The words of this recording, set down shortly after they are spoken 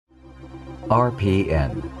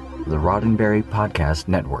RPN, the Roddenberry Podcast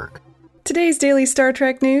Network. Today's daily Star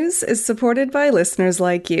Trek news is supported by listeners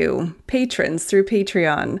like you, patrons through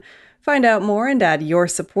Patreon. Find out more and add your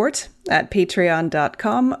support at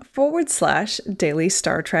patreon.com/daily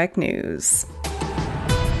Star Trek news.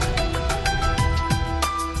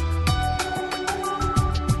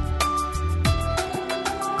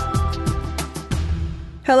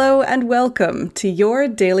 Hello and welcome to your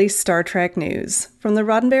daily Star Trek news from the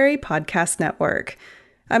Roddenberry Podcast Network.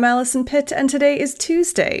 I'm Alison Pitt, and today is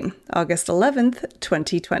Tuesday, August 11th,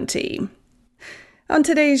 2020. On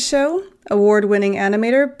today's show, award-winning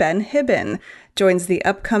animator Ben Hibon joins the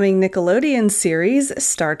upcoming Nickelodeon series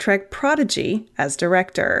Star Trek Prodigy as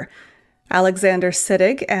director. Alexander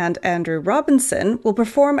Siddig and Andrew Robinson will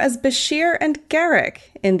perform as Bashir and Garak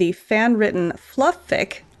in the fan-written fluff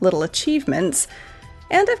fic Little Achievements.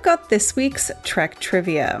 And I've got this week's Trek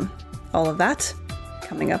trivia. All of that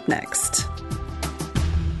coming up next.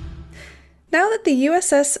 Now that the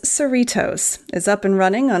USS Cerritos is up and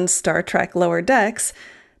running on Star Trek Lower Decks,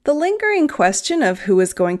 the lingering question of who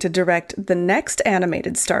is going to direct the next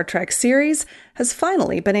animated Star Trek series has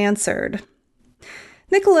finally been answered.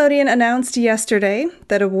 Nickelodeon announced yesterday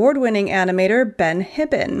that award-winning animator Ben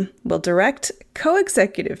Hibon will direct,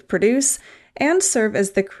 co-executive produce, and serve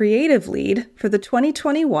as the creative lead for the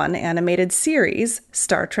 2021 animated series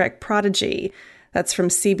Star Trek Prodigy. That's from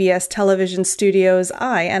CBS television studios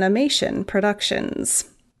iAnimation Productions.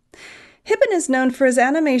 Hibon is known for his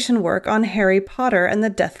animation work on Harry Potter and the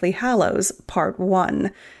Deathly Hallows, Part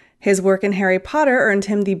 1. His work in Harry Potter earned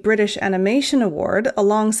him the British Animation Award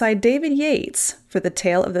alongside David Yates for the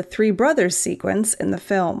Tale of the Three Brothers sequence in the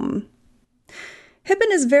film.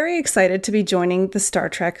 Hibon is very excited to be joining the Star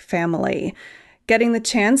Trek family. Getting the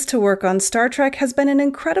chance to work on Star Trek has been an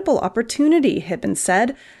incredible opportunity, Hibon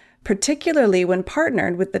said, particularly when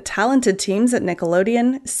partnered with the talented teams at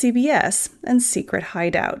Nickelodeon, CBS, and Secret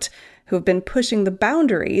Hideout, who have been pushing the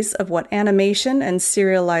boundaries of what animation and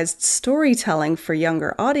serialized storytelling for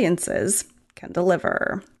younger audiences can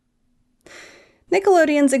deliver.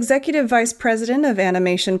 Nickelodeon's Executive Vice President of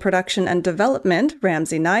Animation Production and Development,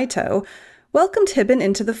 Ramsey Naito, welcomed Hibon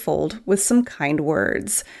into the fold with some kind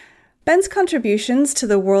words. Ben's contributions to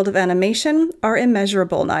the world of animation are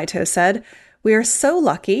immeasurable, Naito said. We are so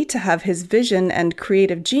lucky to have his vision and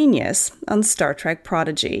creative genius on Star Trek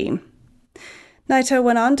Prodigy. Naito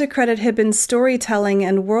went on to credit Hibon's storytelling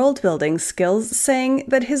and world-building skills, saying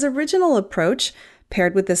that his original approach,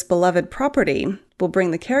 paired with this beloved property, will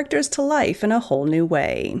bring the characters to life in a whole new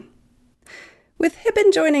way. With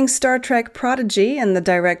Hibon joining Star Trek Prodigy and the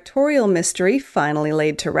directorial mystery finally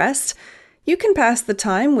laid to rest, you can pass the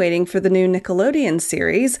time waiting for the new Nickelodeon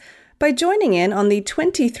series by joining in on the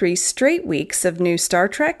 23 straight weeks of new Star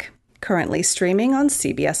Trek, currently streaming on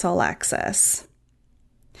CBS All Access.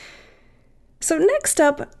 So next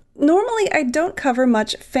up, normally I don't cover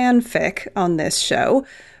much fanfic on this show,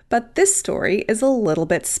 but this story is a little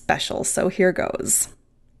bit special, so here goes.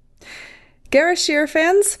 Garashir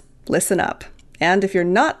fans, listen up. And if you're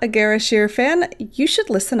not a Garashir fan, you should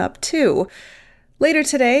listen up too. Later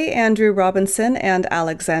today, Andrew Robinson and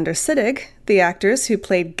Alexander Siddig, the actors who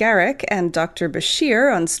played Garak and Dr.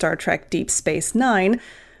 Bashir on Star Trek Deep Space Nine,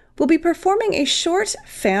 will be performing a short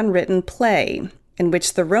fan-written play in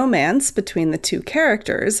which the romance between the two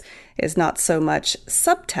characters is not so much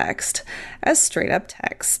subtext as straight-up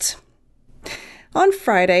text. On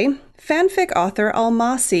Friday, fanfic author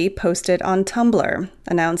Almasi posted on Tumblr,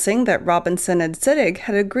 announcing that Robinson and Siddig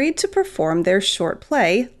had agreed to perform their short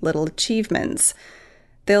play, Little Achievements.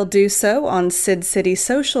 They'll do so on Sid City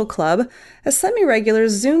Social Club, a semi-regular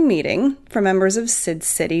Zoom meeting for members of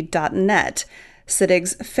SidCity.net,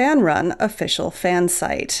 Siddig's fan-run official fan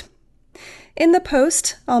site. In the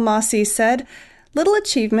post, Almasi said, Little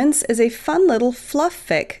Achievements is a fun little fluff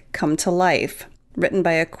fic come to life, written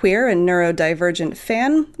by a queer and neurodivergent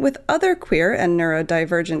fan with other queer and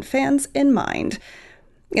neurodivergent fans in mind.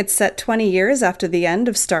 It's set 20 years after the end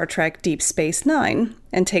of Star Trek Deep Space Nine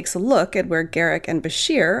and takes a look at where Garak and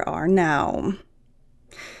Bashir are now.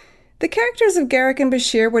 The characters of Garak and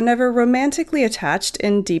Bashir were never romantically attached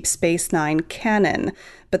in Deep Space Nine canon,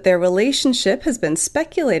 but their relationship has been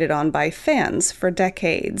speculated on by fans for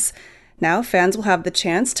decades. Now fans will have the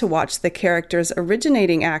chance to watch the characters'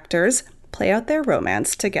 originating actors play out their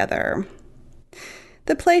romance together.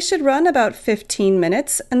 The play should run about 15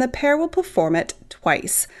 minutes, and the pair will perform it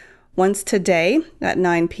twice. Once today at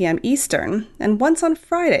 9 p.m. Eastern, and once on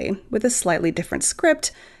Friday with a slightly different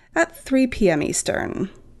script at 3 p.m. Eastern.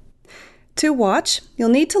 To watch, you'll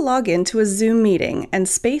need to log into a Zoom meeting, and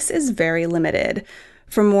space is very limited.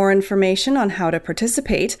 For more information on how to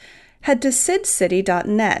participate, head to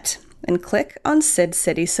sidcity.net and click on Sid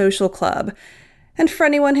City Social Club. And for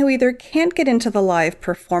anyone who either can't get into the live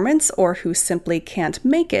performance or who simply can't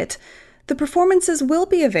make it, the performances will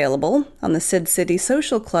be available on the Sid City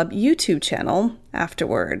Social Club YouTube channel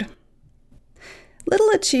afterward. Little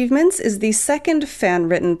Achievements is the second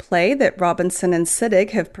fan-written play that Robinson and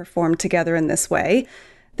Siddig have performed together in this way.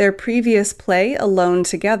 Their previous play, Alone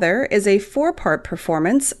Together, is a 4-part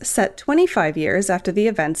performance set 25 years after the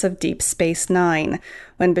events of Deep Space Nine,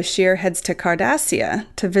 when Bashir heads to Cardassia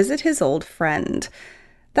to visit his old friend.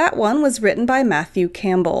 That one was written by Matthew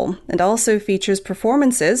Campbell, and also features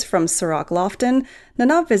performances from Sirach Lofton,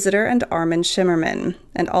 Nana Visitor, and Armin Shimmerman,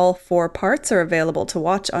 and all 4 parts are available to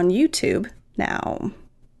watch on YouTube now.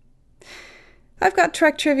 I've got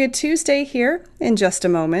Trek Trivia Tuesday here in just a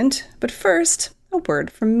moment, but first, a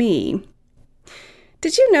word from me.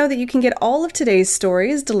 Did you know that you can get all of today's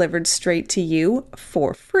stories delivered straight to you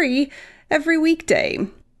for free every weekday?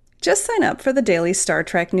 Just sign up for the daily Star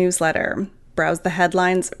Trek newsletter. Browse the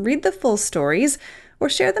headlines, read the full stories, or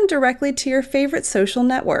share them directly to your favorite social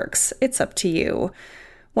networks. It's up to you.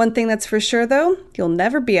 One thing that's for sure, though, you'll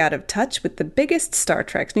never be out of touch with the biggest Star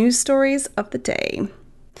Trek news stories of the day.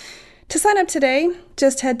 To sign up today,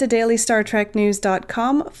 just head to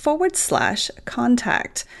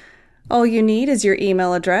dailystartreknews.com/contact. All you need is your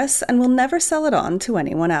email address, and we'll never sell it on to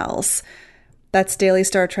anyone else. That's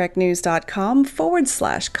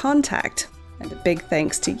dailystartreknews.com/contact. And a big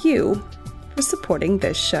thanks to you for supporting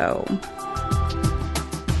this show.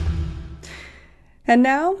 And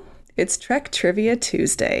now, it's Trek Trivia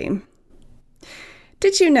Tuesday.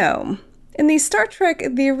 Did you know, in the Star Trek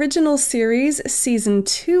The Original Series Season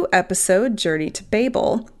 2 episode Journey to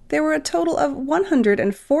Babel, there were a total of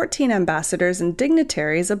 114 ambassadors and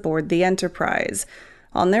dignitaries aboard the Enterprise,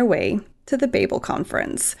 on their way to the Babel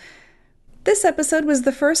Conference. This episode was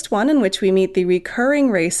the first one in which we meet the recurring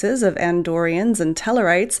races of Andorians and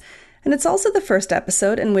Tellarites, and it's also the first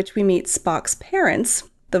episode in which we meet Spock's parents,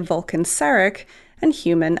 the Vulcan Sarek, and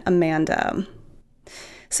human Amanda.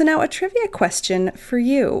 So now a trivia question for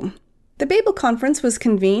you. The Babel Conference was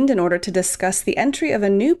convened in order to discuss the entry of a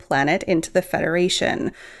new planet into the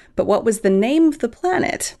Federation. But what was the name of the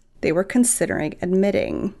planet they were considering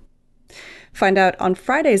admitting? Find out on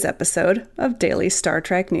Friday's episode of Daily Star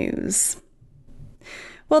Trek News.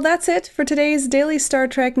 Well, that's it for today's Daily Star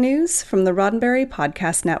Trek News from the Roddenberry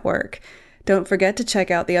Podcast Network. Don't forget to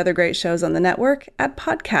check out the other great shows on the network at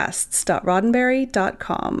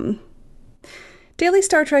podcasts.roddenberry.com. Daily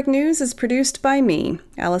Star Trek News is produced by me,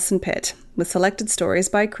 Allison Pitt, with selected stories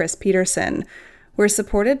by Chris Peterson. We're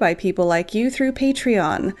supported by people like you through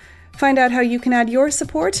Patreon. Find out how you can add your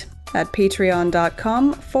support at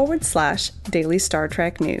patreon.com/Daily Star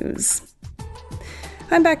Trek News.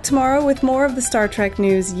 I'm back tomorrow with more of the Star Trek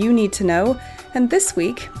news you need to know, and this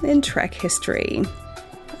week in Trek history.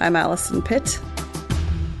 I'm Allison Pitt.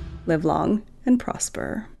 Live long and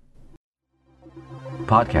prosper.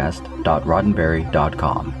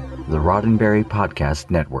 Podcast.roddenberry.com, the Roddenberry Podcast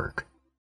Network.